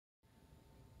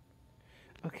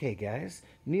Okay guys,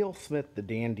 Neil Smith the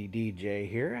Dandy DJ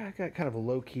here. I got kind of a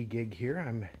low-key gig here.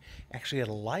 I'm actually at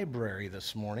a library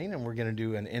this morning and we're going to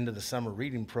do an end of the summer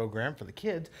reading program for the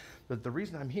kids. But the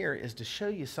reason I'm here is to show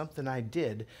you something I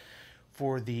did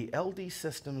for the LD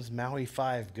Systems Maui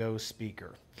 5 Go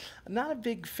speaker. I'm not a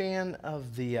big fan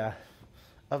of the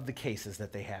cases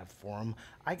that they have for them.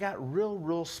 I got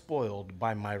real spoiled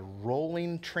by my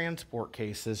rolling transport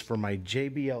cases for my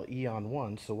JBL Eon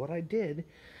 1. So what I did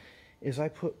is I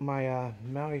put my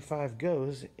Maui 5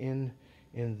 Goes in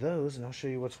those, and I'll show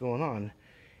you what's going on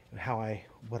and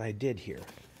what I did here.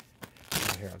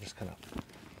 Here, I'll just kind of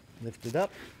lift it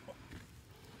up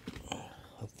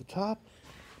the top,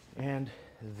 and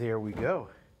there we go.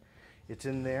 It's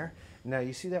in there. Now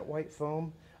you see that white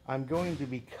foam? I'm going to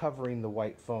be covering the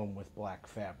white foam with black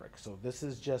fabric. So this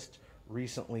has just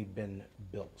recently been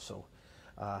built. So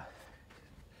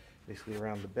basically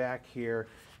around the back here,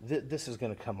 this is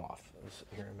going to come off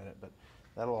here in a minute, but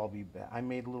that'll all be back. I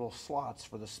made little slots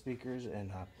for the speakers,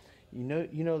 and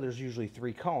you know there's usually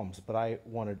 3 columns, but I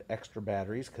wanted extra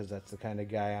batteries because that's the kind of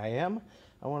guy I am.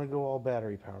 I want to go all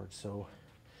battery powered. So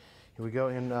here we go,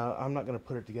 and I'm not going to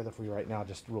put it together for you right now,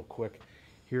 just real quick.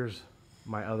 Here's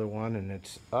my other one, and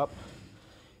it's up,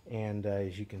 and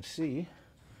as you can see,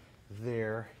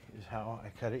 there is how I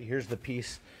cut it. Here's the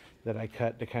piece that I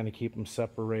cut to kind of keep them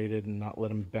separated and not let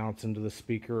them bounce into the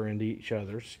speaker or into each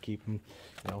other. Just keep them,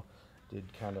 did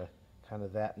kind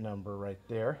of that number right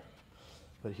there.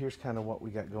 But here's kind of what we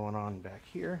got going on back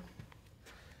here.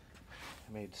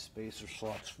 I made spacer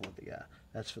slots for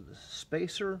that's for the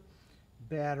spacer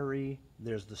battery.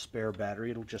 There's the spare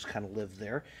battery. It'll just kind of live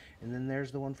there. And then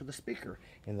there's the one for the speaker.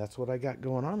 And that's what I got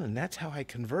going on. And that's how I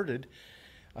converted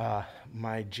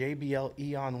my JBL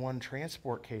Eon 1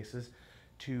 transport cases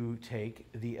to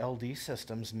take the LD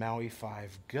Systems Maui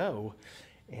 5 Go,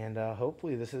 and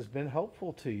hopefully this has been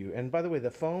helpful to you. And by the way, the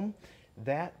foam,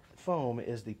 that foam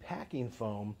is the packing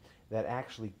foam that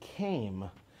actually came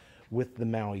with the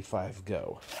Maui 5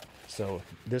 Go. So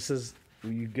this is,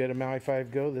 you get a Maui 5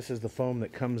 Go, this is the foam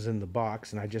that comes in the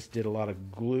box, and I just did a lot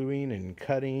of gluing and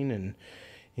cutting and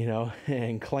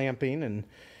and clamping,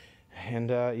 and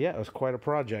yeah, it was quite a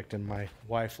project, and my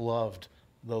wife loved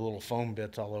the little foam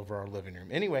bits all over our living room.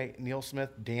 Anyway, Neil Smith,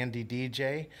 Dandy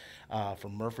DJ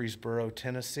from Murfreesboro,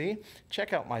 Tennessee.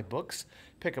 Check out my books,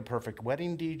 Pick a Perfect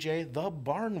Wedding DJ, The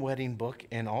Barn Wedding Book,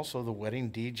 and also the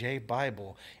Wedding DJ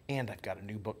Bible. And I've got a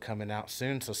new book coming out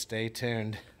soon, so stay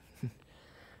tuned.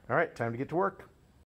 All right, time to get to work.